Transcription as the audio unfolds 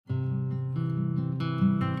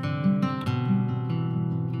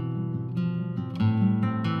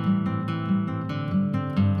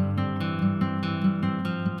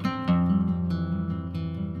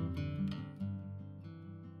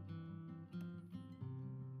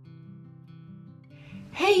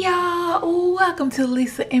Hey y'all, welcome to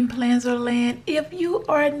Lisa in Planzerland. If you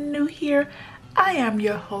are new here, I am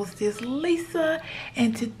your hostess Lisa,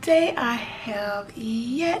 and today I have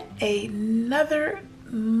yet another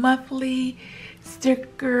monthly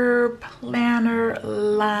sticker planner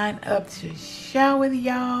line up to share with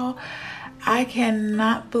y'all. I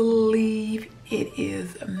cannot believe it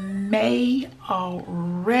is May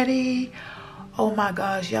already. Oh my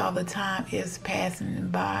gosh, y'all, the time is passing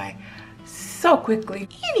by so quickly.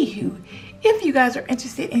 Anywho, if you guys are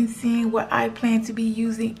interested in seeing what I plan to be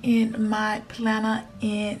using in my planner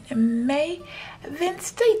in May, then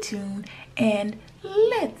stay tuned and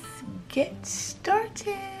let's get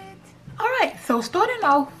started. All right, so starting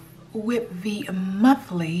off with the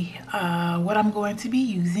monthly, what I'm going to be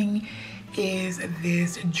using is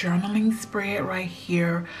this journaling spread right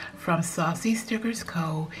here from Saucy Stickers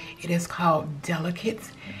Co. It is called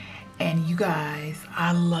Delicates, and you guys,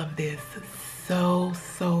 I love this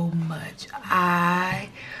so much. I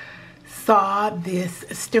saw this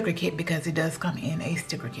sticker kit because it does come in a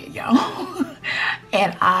sticker kit, y'all.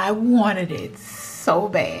 And I wanted it so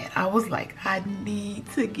bad. I was like, I need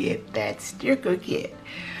to get that sticker kit.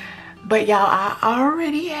 But y'all, I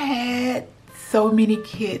already had so many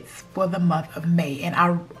kits for the month of May, and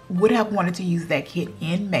I would have wanted to use that kit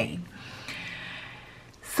in May.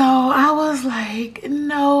 So I was like,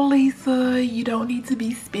 no, Lisa, you don't need to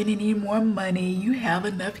be spending any more money. You have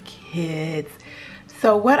enough kits.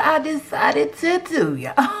 So what I decided to do,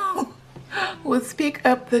 y'all, was pick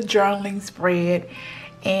up the journaling spread,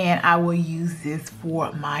 and I will use this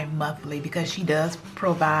for my monthly because she does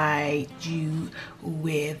provide you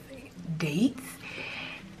with dates.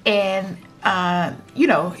 And you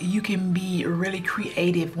know, you can be really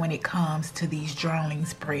creative when it comes to these journaling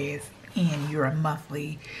spreads in your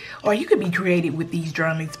monthly, or you could be creative with these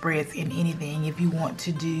journaling spreads in anything if you want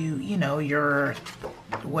to do, you know, your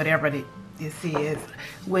whatever this is,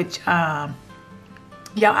 which y'all,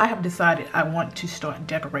 I have decided I want to start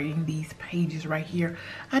decorating these pages right here.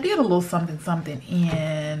 I did a little something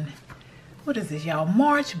in, what is this, y'all,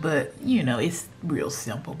 March, but you know, it's real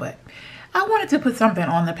simple. But I wanted to put something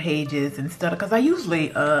on the pages instead of, because I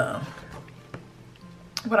usually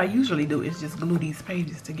what I usually do is just glue these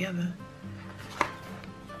pages together.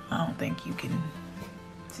 I don't think you can,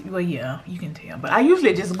 well, yeah, you can tell, but I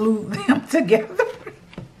usually just glue them together.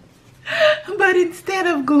 But instead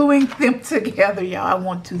of gluing them together, y'all, I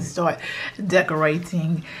want to start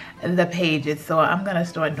decorating the pages. So I'm gonna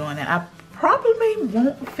start doing that. I probably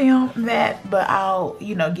won't film that, but I'll,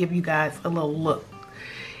 you know, give you guys a little look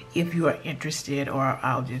if you are interested, or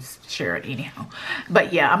I'll just share it anyhow.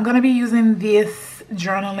 But yeah, I'm gonna be using this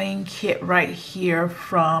journaling kit right here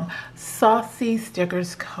from Saucy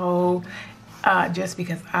Stickers Co. Just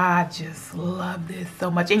because I just love this so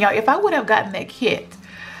much. And y'all, if I would have gotten that kit,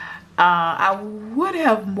 I would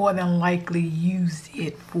have more than likely used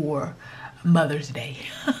it for Mother's Day.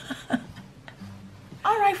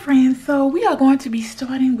 All right, friends, so we are going to be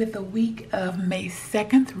starting with the week of May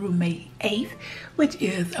 2nd through May 8th, which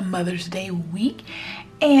is a Mother's Day week.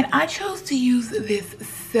 And I chose to use this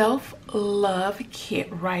self-love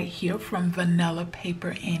kit right here from Vanilla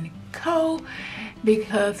Paper & Co.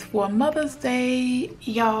 because for Mother's Day,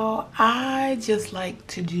 y'all, I just like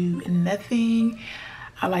to do nothing.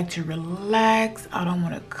 I like to relax. I don't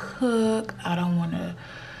want to cook. I don't want to,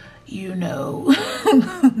 you know,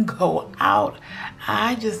 go out.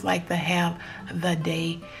 I just like to have the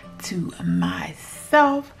day to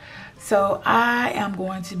myself. So I am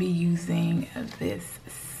going to be using this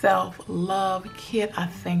self-love kit. I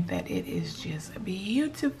think that it is just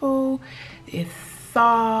beautiful. It's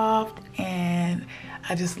soft, and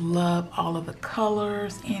I just love all of the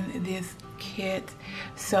colors in this kit.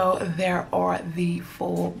 So there are the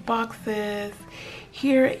full boxes.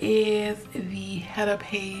 Here is the header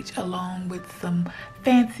page along with some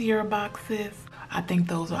fancier boxes. I think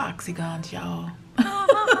those are oxygons, y'all.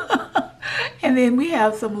 And then we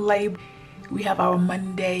have some labels. We have our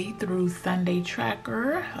Monday through Sunday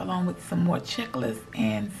tracker along with some more checklists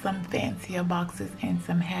and some fancier boxes and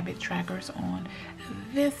some habit trackers on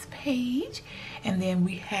this page. And then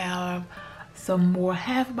we have some more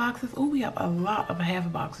half boxes. Oh, we have a lot of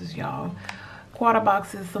half boxes, y'all. Quarter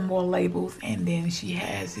boxes, some more labels, and then she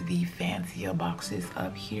has the fancier boxes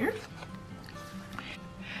up here.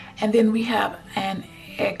 And then we have an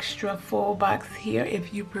extra full box here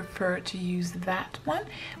if you prefer to use that one.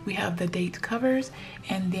 We have the date covers,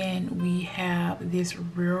 and then we have this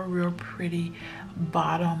real pretty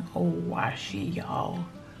bottom washi, y'all.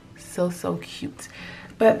 So cute.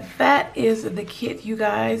 But that is the kit, you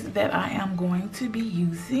guys, that I am going to be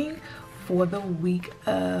using for the week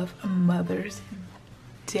of Mother's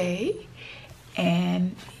today.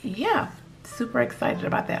 And yeah, super excited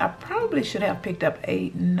about that. I probably should have picked up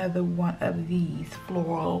another one of these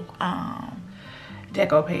floral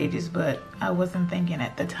deco pages, but I wasn't thinking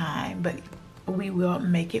at the time, but we will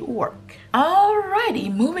make it work.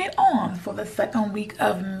 Alrighty, moving on. For the second week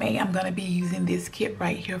of May, I'm gonna be using this kit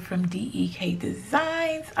right here from DEK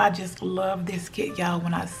Designs. I just love this kit, y'all.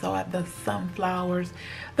 When I saw it, the sunflowers,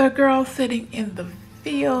 the girl sitting in the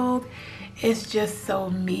field, it's just so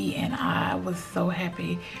me, and I was so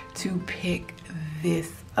happy to pick this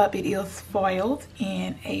up. It is foiled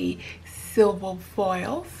in a silver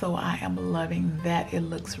foil, so I am loving that. It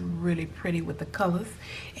looks really pretty with the colors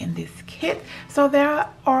in this kit. So there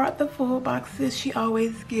are the full boxes. She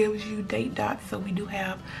always gives you date dots, so we do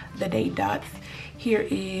have the date dots. Here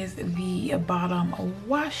is the bottom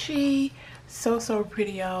washi. So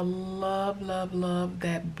pretty, y'all. Love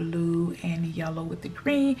that blue and yellow with the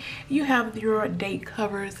green. You have your date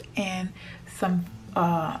covers and some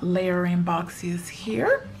layering boxes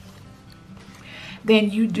here.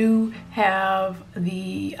 Then you do have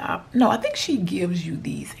the, no, I think she gives you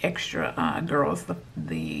these extra girls,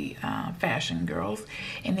 the fashion girls.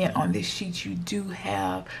 And then on this sheet, you do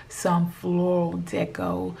have some floral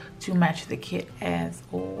deco to match the kit as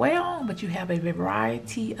well. But you have a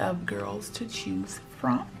variety of girls to choose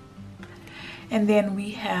from. And then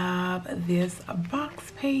we have this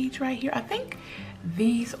box page right here. I think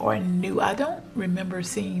these are new. I don't remember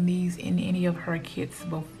seeing these in any of her kits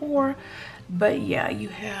before. But yeah, you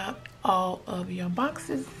have all of your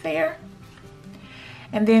boxes there.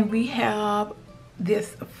 And then we have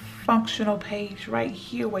this functional page right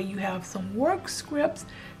here where you have some work scripts,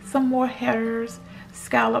 some more headers,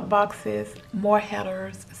 scallop boxes, more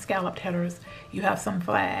headers, scalloped headers. You have some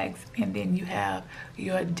flags, and then you have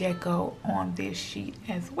your deco on this sheet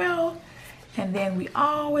as well. And then we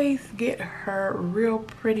always get her real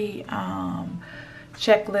pretty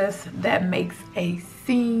checklist that makes a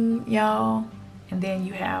scene, y'all. And then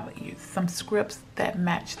you have some scripts that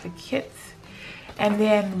match the kits. And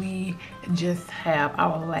then we just have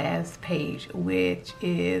our last page, which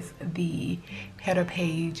is the header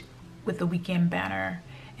page with the weekend banner.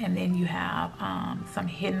 And then you have some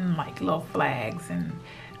hidden like little flags,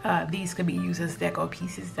 and these could be used as deco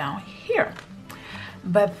pieces down here.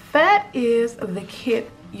 But that is the kit,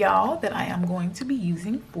 y'all, that I am going to be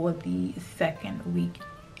using for the second week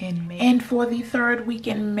in May. And for the third week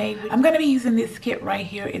in May, I'm going to be using this kit right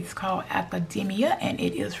here. It's called Academia, and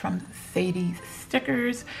it is from Sadie's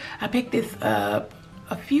Stickers. I picked this up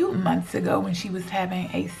a few months ago when she was having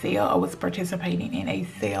a sale. I was participating in a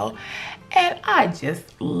sale, and I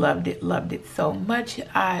just loved it so much.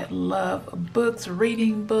 I love books,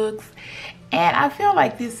 reading books, and I feel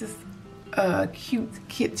like this is a cute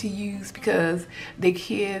kit to use because the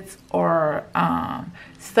kids are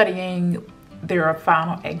studying their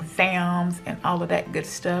final exams and all of that good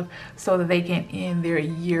stuff so that they can end their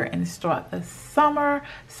year and start the summer.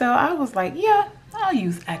 So I was like, yeah, I'll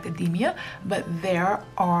use Academia. But there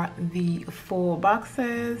are the full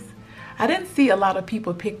boxes. I didn't see a lot of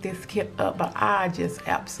people pick this kit up, but I just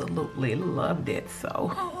absolutely loved it.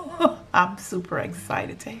 So I'm super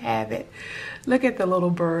excited to have it. Look at the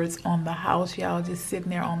little birds on the house, y'all, just sitting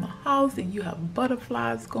there on the house, and you have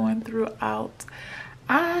butterflies going throughout.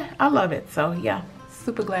 I love it. So yeah,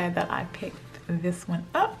 super glad that I picked this one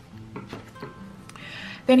up.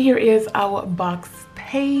 Then here is our box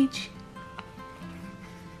page.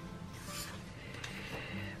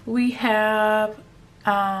 We have,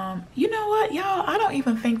 you know what, y'all, I don't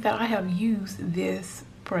even think that I have used this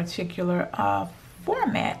particular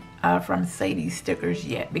format from Sadie's Stickers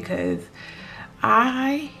yet, because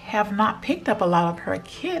I have not picked up a lot of her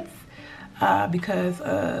kits because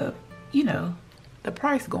of, you know, the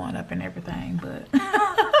price going up and everything. But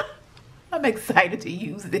I'm excited to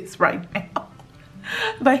use this right now.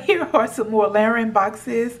 But here are some more layering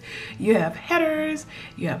boxes. You have headers,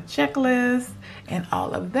 you have checklists, and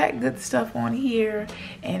all of that good stuff on here.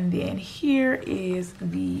 And then here is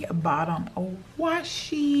the bottom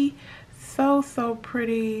washi. So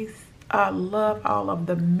pretty. I love all of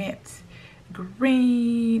the mint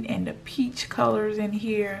green and the peach colors in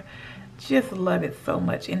here. Just love it so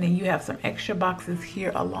much. And then you have some extra boxes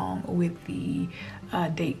here along with the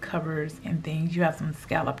date covers and things. You have some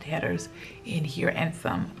scalloped headers in here and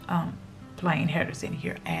some plain headers in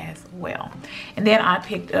here as well. And then I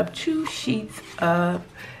picked up 2 sheets of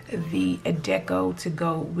the deco to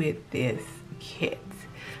go with this kit.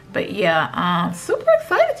 But yeah, super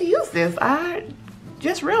excited to use this. I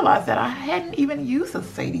just realized that I hadn't even used a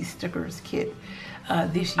Sadie Stickers kit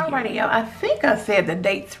this year. Alrighty, y'all. I think I said the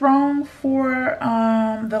dates wrong for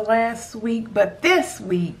the last week, but this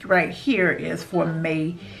week right here is for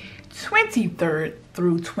May 23rd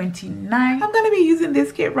through 29th. I'm going to be using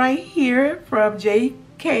this kit right here from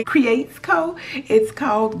JK Creates Co. It's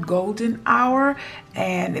called Golden Hour,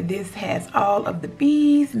 and this has all of the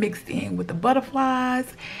bees mixed in with the butterflies,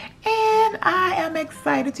 and I am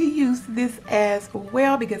excited to use this as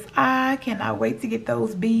well because I cannot wait to get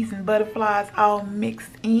those bees and butterflies all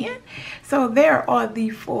mixed in. So there are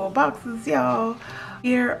the 4 boxes, y'all.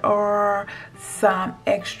 Here are some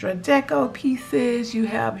extra deco pieces. You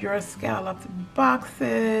have your scalloped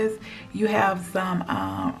boxes. You have some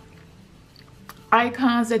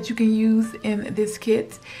icons that you can use in this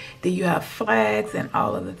kit. Then you have flags and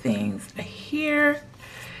all of the things here.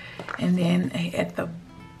 And then at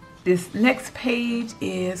this next page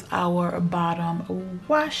is our bottom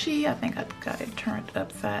washi. I think I got it turned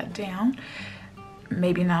upside down.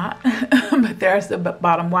 Maybe not, but there's the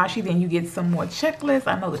bottom washi. Then you get some more checklists.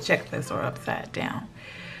 I know the checklists are upside down.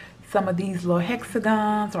 Some of these little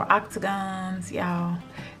hexagons or octagons, y'all.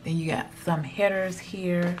 Then you got some headers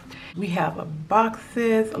here. We have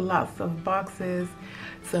boxes, lots of boxes,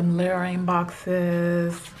 some layering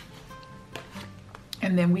boxes.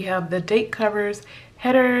 And then we have the date covers,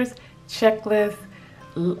 headers, checklists,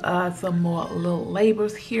 some more little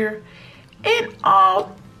labels here, and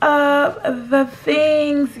all of the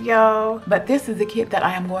things, y'all. But this is a kit that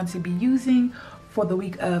I am going to be using for the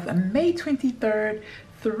week of May 23rd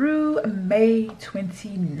through May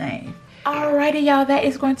 29th. Alrighty, y'all, that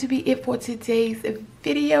is going to be it for today's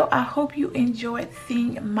video. I hope you enjoyed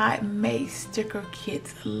seeing my May sticker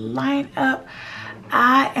kits lineup.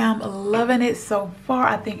 I am loving it so far.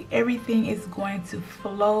 I think everything is going to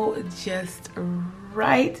flow just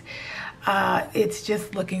right. It's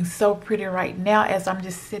just looking so pretty right now as I'm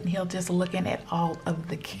just sitting here just looking at all of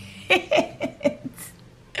the kits.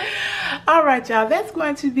 All right, y'all, that's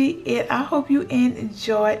going to be it. I hope you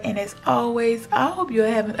enjoyed, and as always, I hope you're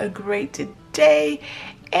having a great day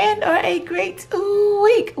and or a great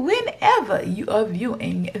week whenever you are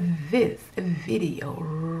viewing this video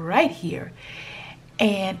right here.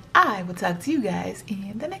 And I will talk to you guys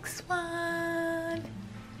in the next one.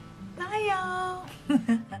 Bye,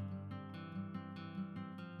 y'all.